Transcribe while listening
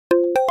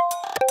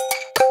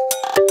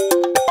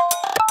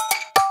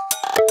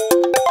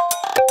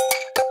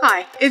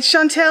Hi, it's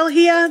Chantelle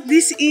here.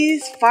 This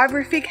is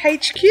Fiberific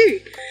HQ.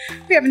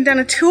 We haven't done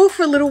a tour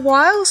for a little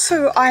while,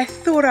 so I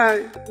thought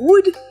I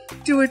would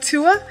do a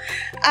tour.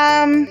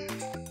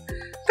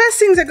 First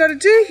things I got to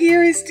do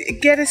here is to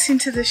get us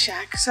into the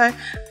shack. So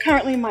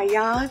currently in my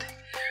yard.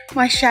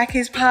 My shack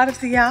is part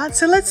of the yard.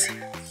 So let's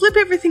flip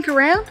everything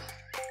around,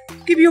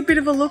 give you a bit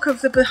of a look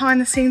of the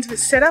behind the scenes of the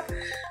setup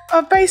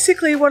of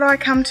basically what I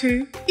come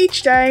to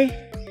each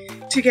day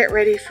to get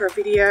ready for a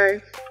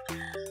video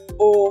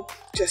or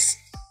just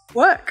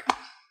work.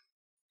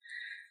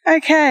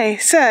 Okay,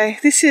 so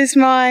this is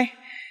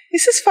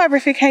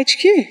Fiberific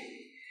HQ.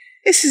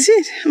 This is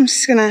it. I'm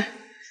just gonna,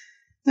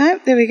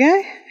 nope, there we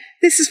go.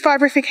 This is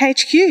Fiberific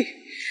HQ.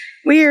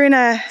 We are in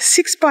a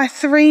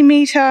 6x3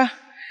 meter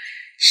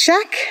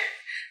shack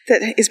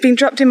that is being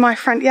dropped in my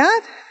front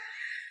yard.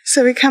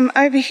 So we come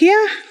over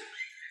here,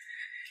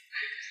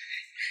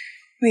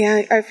 we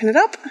open it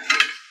up.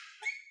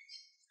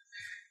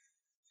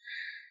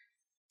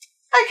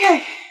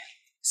 Okay,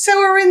 so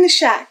we're in the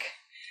shack.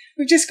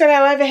 We've just got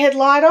our overhead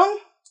light on.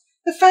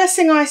 The first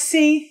thing I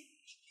see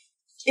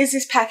is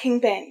this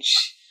packing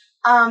bench.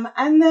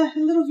 And the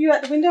little view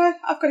out the window.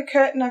 I've got a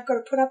curtain I've got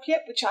to put up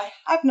yet, which I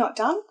have not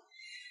done.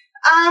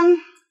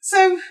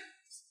 So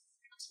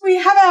we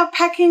have our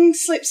packing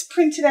slips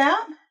printed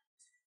out,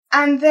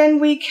 and then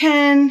we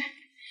can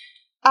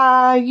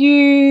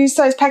use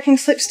those packing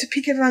slips to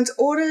pick everyone's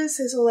orders.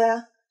 There's all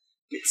our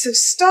bits of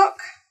stock.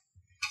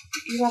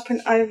 Put you up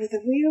and over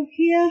the wheel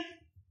here.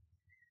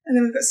 And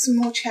then we've got some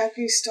more chow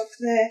goose stock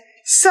there.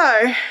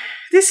 So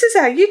this is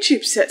our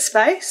YouTube set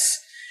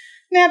space.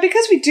 Now,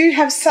 because we do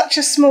have such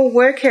a small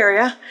work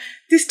area,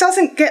 this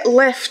doesn't get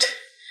left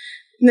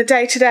in the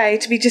day-to-day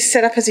to be just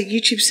set up as a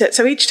YouTube set.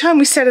 So each time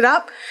we set it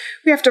up,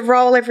 we have to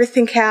roll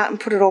everything out and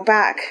put it all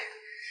back.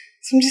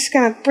 So I'm just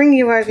going to bring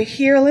you over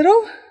here a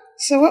little.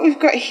 So what we've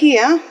got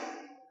here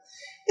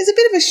is a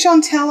bit of a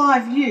Chantelle eye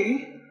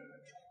view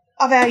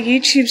of our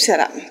YouTube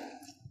setup.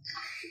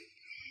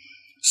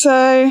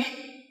 So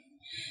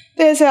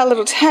there's our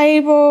little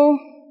table.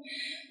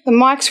 The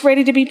mic's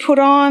ready to be put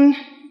on.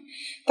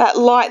 That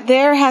light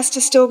there has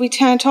to still be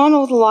turned on.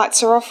 All the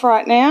lights are off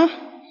right now.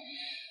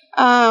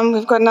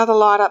 We've got another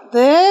light up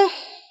there.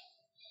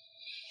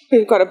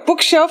 We've got a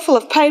bookshelf full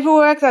of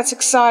paperwork. That's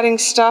exciting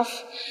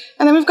stuff.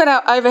 And then we've got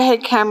our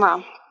overhead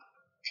camera.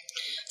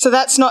 So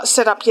that's not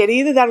set up yet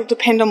either. That'll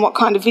depend on what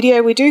kind of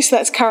video we do. So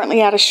that's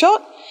currently out of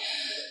shot.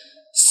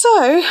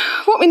 So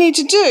what we need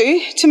to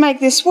do to make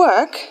this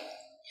work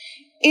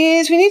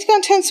is we need to go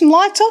and turn some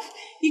lights off.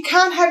 You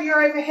can't have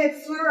your overhead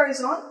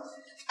fluoros on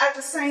at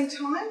the same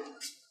time.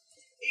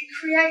 It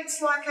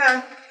creates like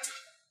a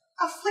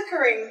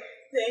flickering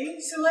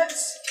thing. So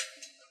let's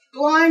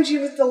blind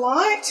you with the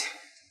light.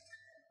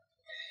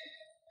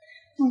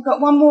 We've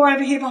got one more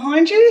over here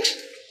behind you.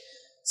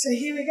 So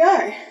here we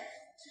go.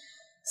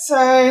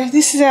 So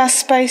this is our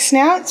space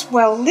now. It's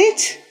well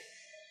lit.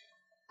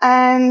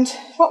 And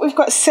what we've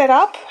got set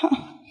up,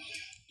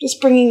 just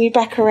bringing you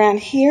back around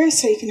here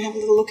so you can have a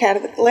little look out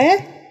of the glare.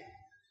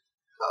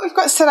 What we've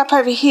got set up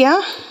over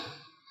here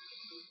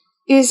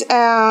is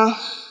our,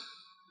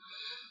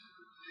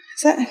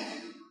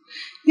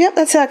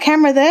 that's our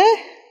camera there.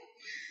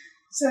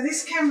 So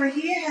this camera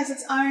here has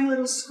its own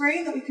little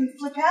screen that we can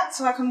flip out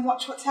so I can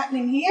watch what's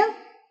happening here.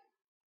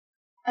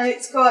 And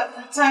it's got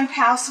its own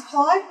power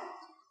supply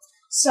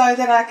so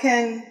that I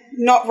can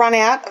not run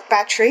out of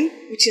battery,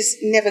 which is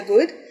never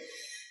good.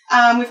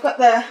 We've got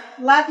the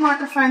lav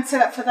microphone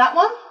set up for that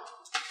one.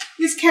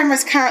 This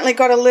camera's currently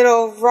got a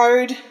little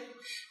Rode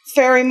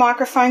fairy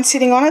microphone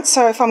sitting on it,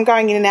 so if I'm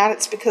going in and out,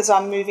 it's because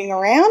I'm moving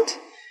around.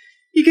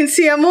 You can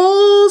see I'm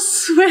all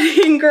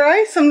sweaty and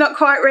gross. I'm not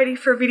quite ready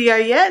for a video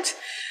yet.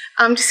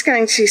 I'm just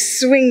going to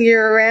swing you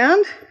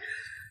around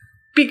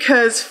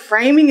because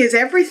framing is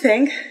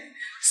everything.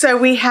 So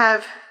we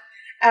have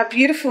our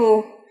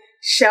beautiful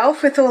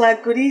shelf with all our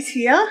goodies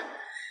here,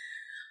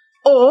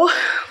 or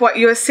what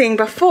you were seeing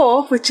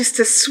before with just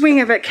a swing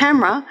of a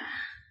camera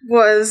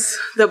was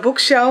the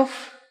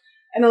bookshelf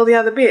and all the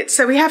other bits.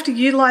 So we have to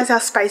utilize our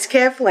space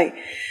carefully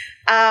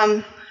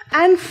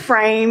and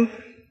frame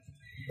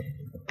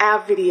our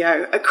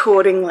video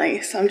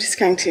accordingly. So I'm just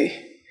going to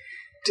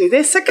do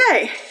this.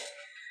 Okay.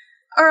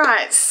 All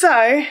right.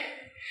 So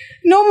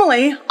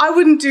normally I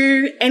wouldn't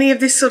do any of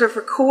this sort of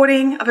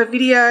recording of a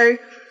video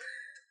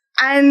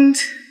and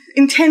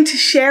intend to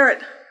share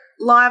it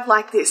live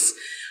like this.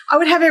 I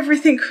would have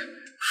everything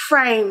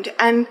framed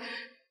and,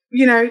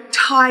 you know,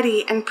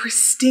 tidy and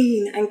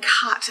pristine and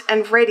cut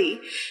and ready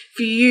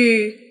for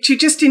you to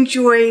just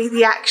enjoy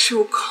the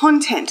actual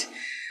content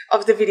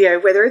of the video,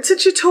 whether it's a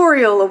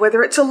tutorial or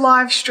whether it's a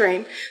live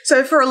stream.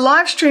 So for a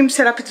live stream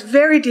setup, it's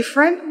very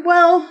different.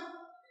 Well,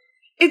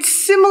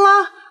 it's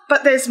similar,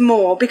 but there's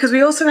more because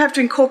we also have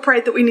to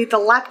incorporate that we need the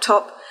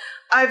laptop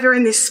over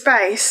in this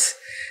space.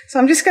 So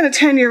I'm just going to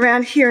turn you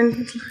around here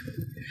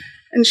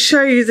and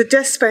show you the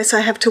desk space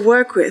I have to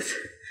work with.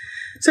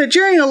 So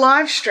during a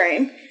live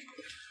stream,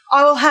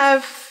 I will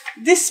have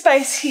this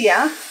space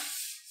here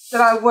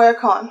that I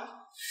work on.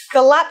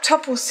 the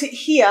laptop will sit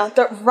here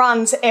that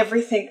runs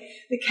everything.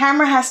 The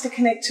camera has to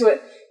connect to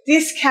it.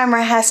 This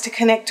camera has to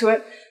connect to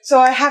it. So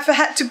I have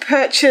had to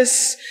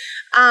purchase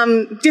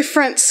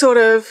different sort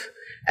of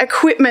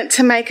equipment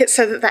to make it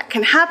so that that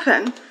can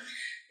happen,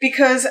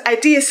 because a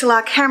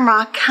DSLR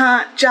camera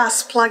can't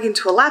just plug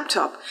into a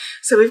laptop.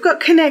 So we've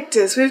got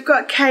connectors, we've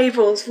got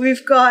cables,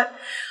 we've got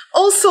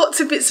all sorts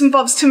of bits and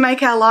bobs to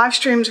make our live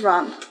streams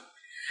run.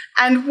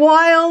 And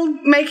while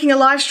making a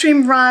live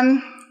stream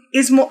run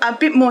is a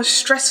bit more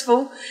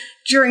stressful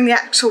during the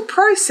actual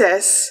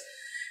process,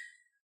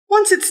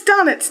 once it's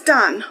done, it's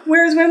done.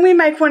 Whereas when we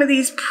make one of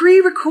these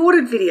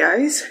pre-recorded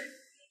videos,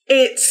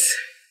 it's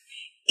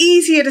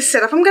easier to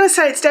set up. I'm going to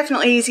say it's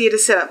definitely easier to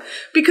set up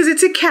because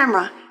it's a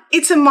camera,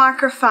 it's a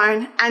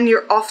microphone, and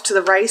you're off to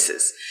the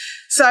races.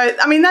 So,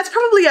 I mean, that's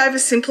probably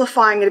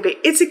oversimplifying it a bit.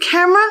 It's a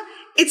camera,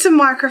 it's a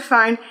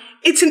microphone,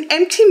 it's an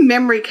empty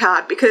memory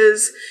card,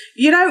 because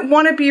you don't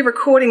want to be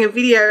recording a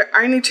video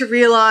only to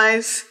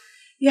realize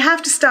you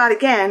have to start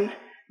again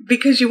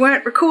because you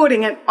weren't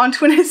recording it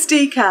onto an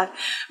SD card.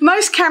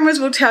 Most cameras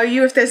will tell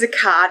you if there's a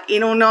card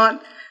in or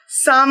not.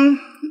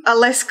 Some are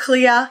less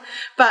clear,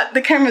 but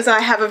the cameras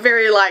I have are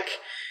very like,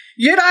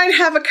 you don't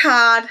have a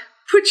card,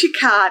 put your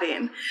card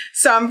in.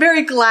 So I'm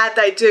very glad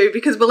they do,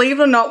 because believe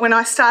it or not, when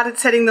I started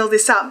setting all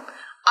this up,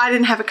 I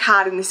didn't have a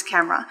card in this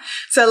camera.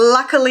 So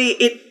luckily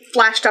it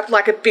flashed up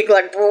like a big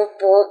like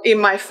in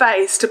my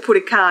face to put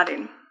a card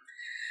in.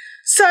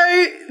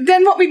 So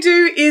then what we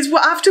do is,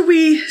 well, after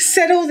we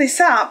set all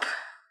this up,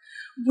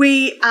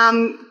 we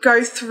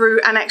go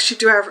through and actually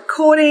do our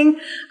recording.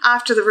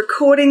 After the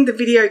recording, the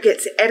video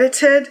gets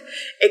edited.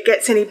 It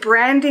gets any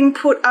branding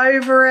put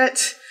over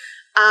it,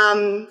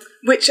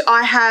 which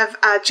I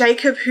have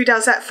Jacob who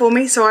does that for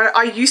me. So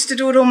I used to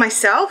do it all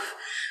myself,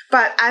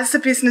 but as the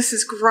business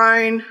has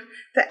grown,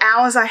 the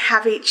hours I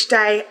have each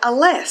day are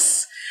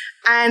less.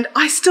 And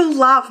I still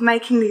love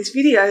making these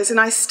videos, and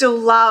I still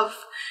love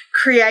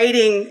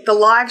creating the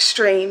live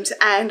streams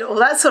and all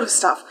that sort of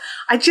stuff.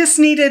 I just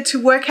needed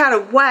to work out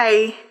a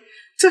way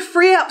to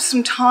free up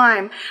some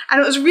time,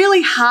 and it was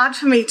really hard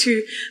for me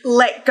to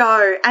let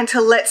go and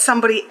to let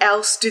somebody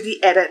else do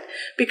the edit,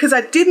 because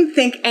I didn't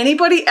think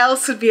anybody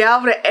else would be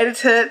able to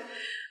edit it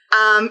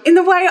in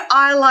the way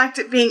I liked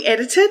it being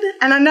edited.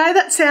 And I know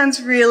that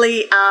sounds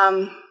really,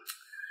 I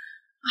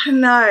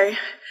don't know,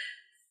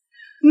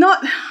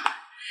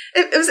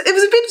 it was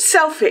a bit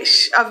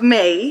selfish of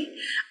me,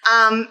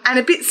 and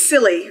a bit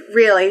silly,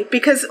 really,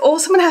 because all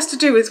someone has to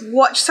do is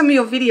watch some of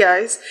your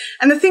videos.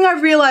 And the thing I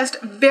realized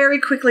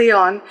very quickly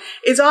on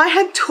is I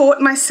had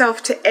taught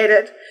myself to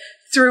edit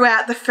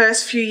throughout the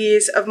first few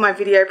years of my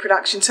video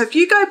production. So if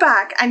you go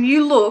back and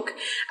you look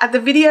at the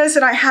videos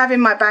that I have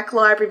in my back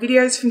library,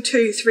 videos from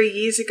 2-3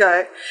 years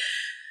ago,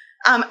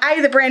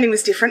 A, the branding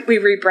was different, we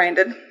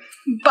rebranded,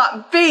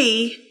 but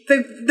B,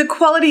 the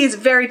quality is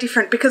very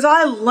different because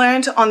I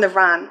learned on the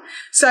run.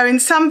 So in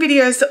some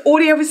videos, the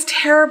audio was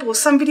terrible.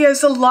 Some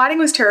videos, the lighting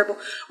was terrible.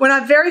 When I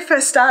very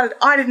first started,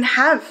 I didn't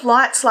have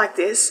lights like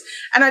this,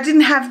 and I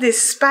didn't have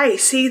this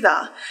space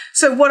either.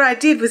 So what I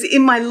did was,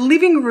 in my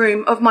living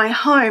room of my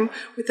home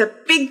with a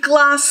big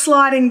glass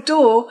sliding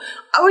door,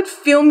 I would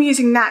film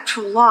using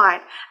natural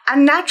light.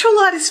 And natural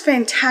light is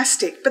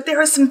fantastic, but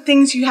there are some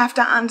things you have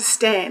to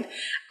understand.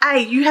 A,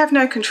 you have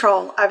no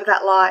control over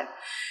that light.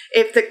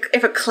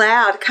 If a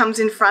cloud comes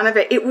in front of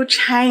it, it will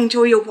change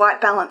all your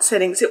white balance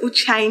settings. It will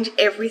change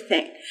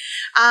everything.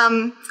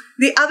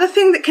 The other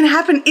thing that can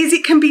happen is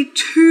it can be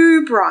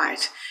too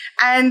bright.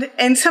 And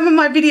in some of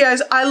my videos,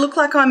 I look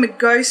like I'm a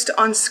ghost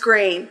on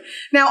screen.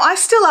 Now, I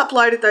still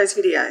uploaded those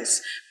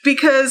videos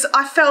because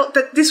I felt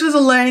that this was a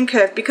learning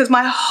curve, because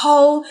my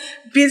whole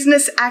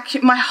business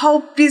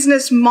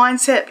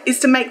mindset is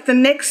to make the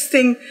next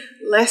thing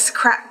less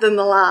crap than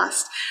the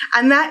last.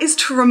 And that is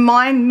to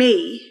remind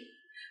me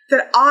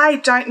that I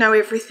don't know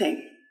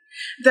everything,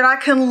 that I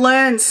can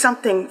learn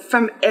something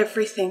from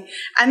everything.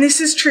 And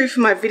this is true for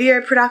my video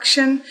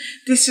production,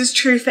 this is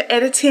true for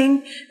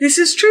editing, this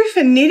is true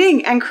for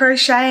knitting and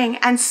crocheting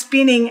and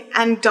spinning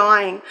and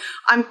dyeing.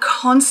 I'm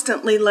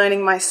constantly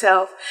learning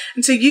myself.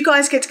 And so you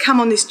guys get to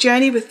come on this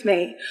journey with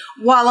me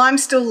while I'm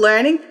still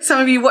learning. Some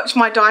of you watch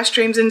my dye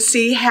streams and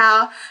see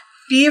how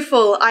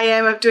fearful I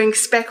am of doing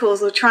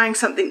speckles or trying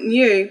something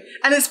new.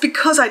 And it's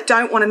because I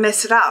don't want to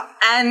mess it up.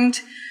 And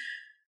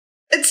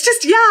it's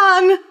just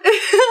yarn.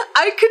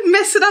 I could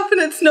mess it up and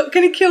it's not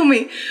going to kill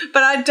me,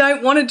 but I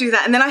don't want to do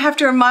that. And then I have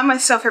to remind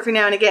myself every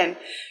now and again,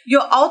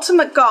 your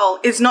ultimate goal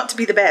is not to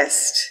be the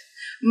best.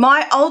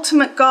 My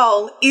ultimate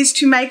goal is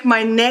to make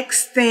my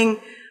next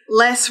thing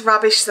less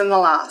rubbish than the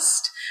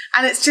last.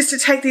 And it's just to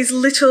take these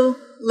little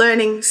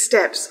learning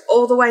steps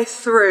all the way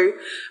through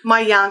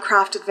my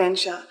yarncraft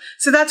adventure.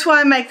 So that's why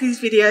I make these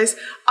videos.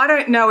 I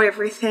don't know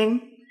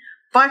everything.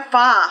 By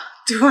far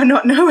do I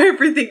not know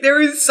everything.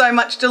 There is so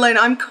much to learn.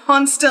 I'm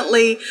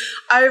constantly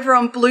over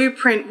on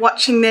Blueprint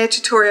watching their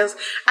tutorials,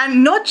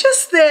 and not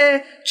just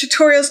their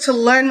tutorials to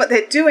learn what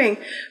they're doing,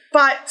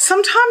 But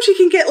sometimes you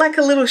can get like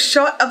a little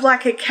shot of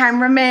like a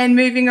cameraman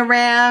moving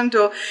around,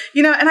 or,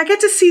 you know, and I get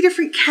to see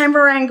different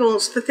camera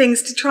angles for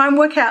things to try and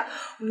work out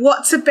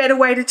what's a better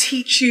way to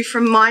teach you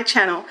from my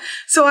channel.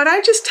 So I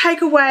don't just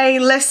take away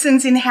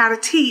lessons in how to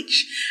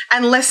teach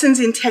and lessons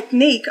in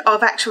technique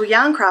of actual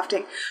yarn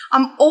crafting.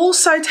 I'm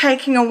also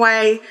taking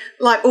away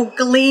like, or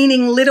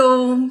gleaning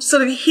little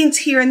sort of hints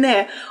here and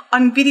there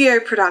on video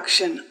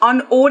production,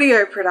 on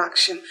audio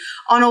production,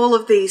 on all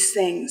of these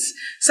things.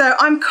 So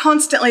I'm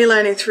constantly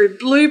learning through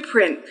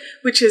Blueprint,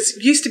 which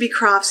used to be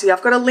Craftsy.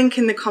 I've got a link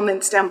in the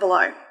comments down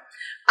below.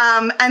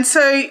 And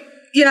so,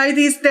 you know,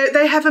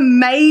 they have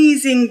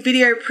amazing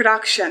video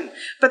production,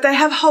 but they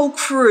have whole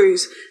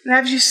crews. And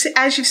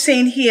as you've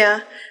seen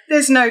here,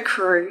 there's no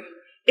crew.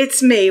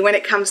 It's me when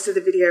it comes to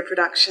the video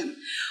production.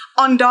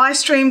 On die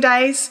stream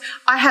days,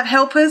 I have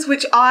helpers,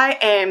 which I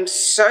am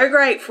so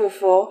grateful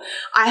for.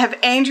 I have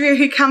Andrea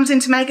who comes in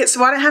to make it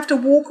so I don't have to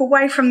walk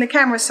away from the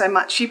camera so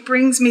much. She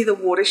brings me the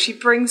water, she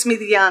brings me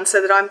the yarn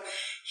so that I'm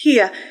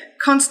here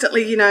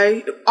constantly, you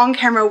know, on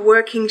camera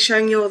working,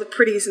 showing you all the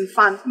pretties and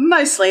fun.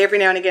 Mostly, every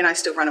now and again, I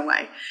still run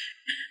away.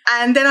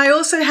 And then I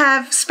also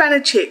have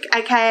Spanner Chick,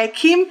 aka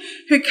Kim,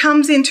 who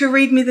comes in to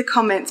read me the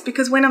comments,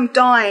 because when I'm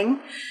dyeing,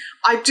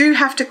 I do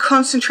have to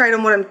concentrate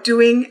on what I'm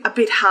doing a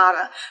bit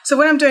harder. So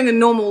when I'm doing a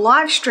normal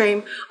live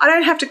stream, I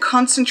don't have to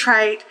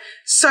concentrate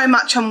so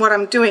much on what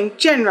I'm doing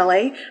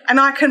generally, and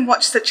I can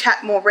watch the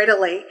chat more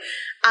readily,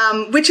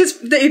 which is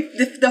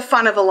the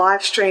fun of a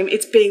live stream.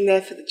 It's being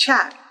there for the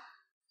chat.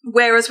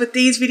 Whereas with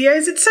these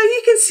videos, it's so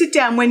you can sit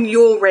down when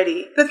you're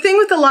ready. The thing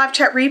with the live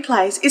chat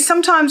replays is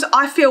sometimes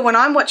I feel when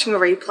I'm watching a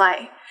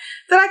replay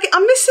that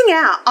I'm missing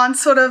out on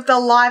sort of the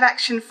live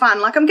action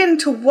fun. Like I'm getting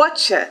to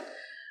watch it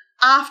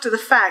after the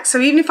fact. So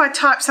even if I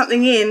type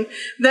something in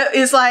that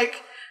is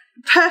like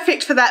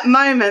perfect for that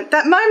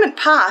moment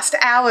passed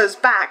hours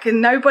back and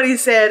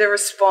nobody's there to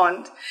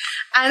respond.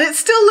 And it's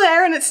still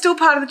there and it's still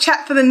part of the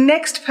chat for the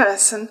next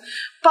person.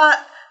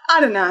 But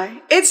I don't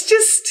know. It's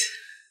just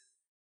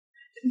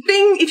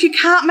if you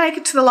can't make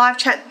it to the live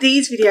chat,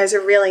 these videos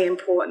are really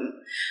important.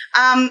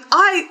 As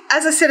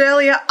I said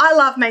earlier, I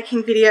love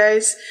making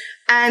videos.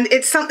 And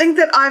it's something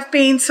that I've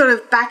been sort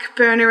of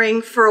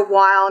back-burnering for a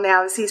while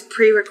now, is these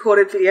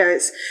pre-recorded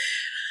videos.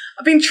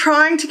 I've been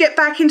trying to get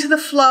back into the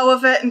flow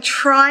of it and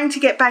trying to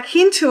get back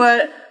into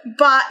it,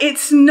 but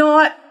it's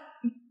not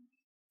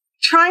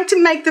trying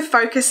to make the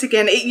focus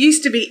again. It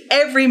used to be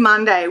every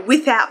Monday,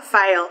 without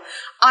fail,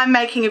 I'm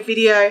making a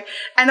video,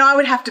 and I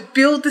would have to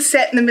build the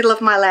set in the middle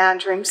of my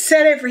lounge room,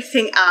 set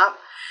everything up,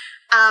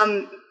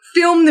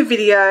 film the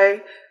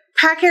video,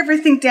 pack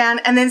everything down,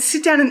 and then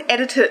sit down and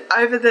edit it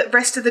over the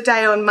rest of the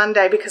day on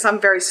Monday, because I'm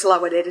very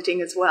slow at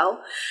editing as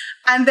well,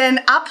 and then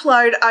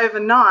upload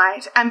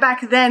overnight. And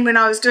back then when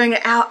I was doing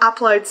it, our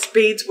upload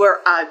speeds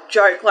were a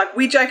joke. Like,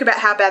 we joke about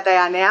how bad they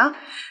are now.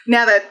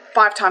 Now they're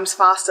 5 times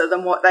faster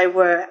than what they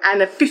were,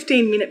 and a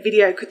 15-minute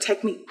video could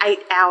take me 8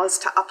 hours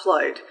to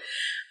upload.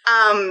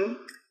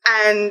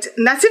 And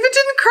that's if it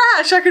didn't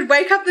crash. I could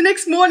wake up the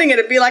next morning and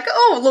it'd be like,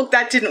 oh, look,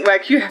 that didn't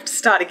work. You have to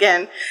start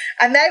again.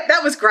 And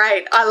that was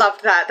great. I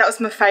loved that. That was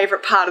my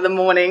favorite part of the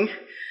morning.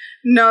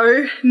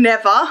 No,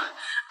 never.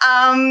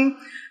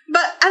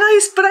 But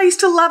I used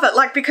to love it,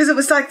 like, because it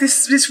was like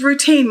this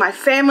routine. My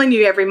family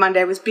knew every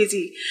Monday was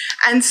busy.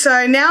 And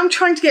so now I'm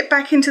trying to get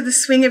back into the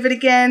swing of it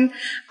again.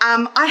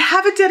 I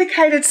have a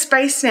dedicated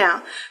space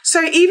now.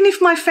 So even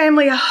if my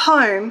family are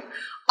home,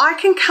 I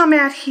can come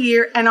out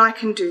here and I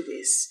can do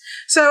this.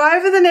 So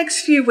over the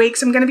next few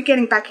weeks, I'm going to be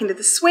getting back into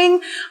the swing.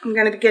 I'm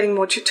going to be getting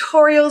more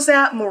tutorials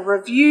out, more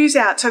reviews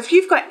out. So if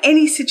you've got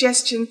any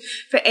suggestion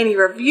for any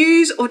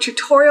reviews or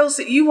tutorials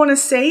that you want to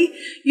see,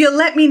 you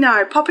let me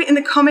know. Pop it in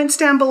the comments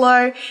down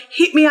below.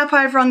 Hit me up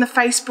over on the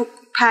Facebook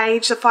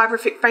page, the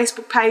Fiberific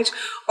Facebook page,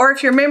 or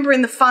if you're a member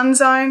in the Fun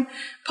Zone,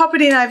 pop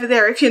it in over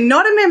there. If you're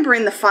not a member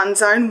in the Fun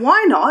Zone,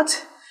 why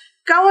not?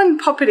 Go and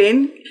pop it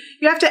in.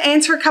 You have to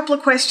answer a couple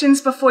of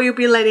questions before you'll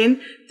be let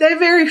in. They're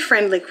very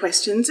friendly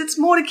questions. It's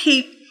more to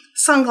keep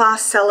sunglass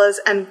sellers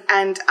and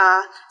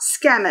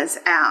scammers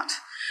out.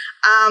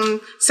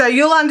 So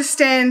you'll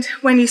understand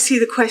when you see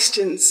the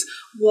questions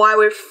why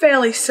we're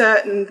fairly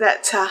certain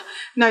that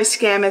no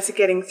scammers are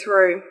getting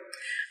through.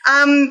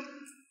 I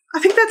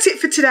think that's it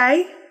for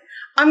today.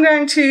 I'm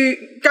going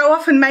to go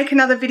off and make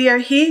another video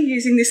here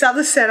using this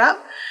other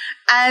setup.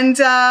 And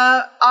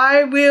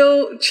I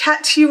will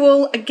chat to you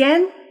all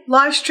again.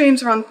 Live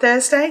streams are on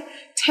Thursday,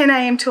 10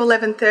 a.m. to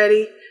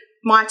 11:30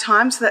 my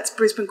time, so that's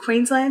Brisbane,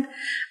 Queensland.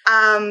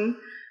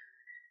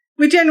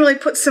 We generally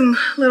put some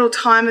little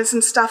timers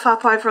and stuff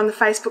up over on the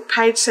Facebook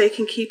page so you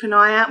can keep an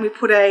eye out. And we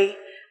put a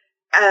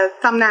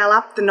thumbnail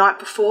up the night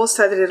before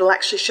so that it'll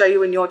actually show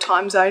you in your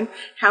time zone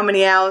how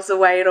many hours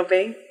away it'll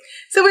be.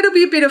 So it'll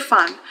be a bit of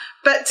fun.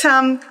 But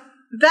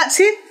that's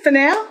it for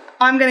now.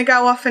 I'm going to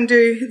go off and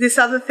do this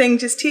other thing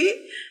just here,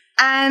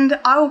 and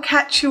I will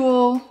catch you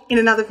all in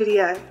another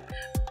video.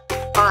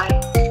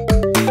 Bye.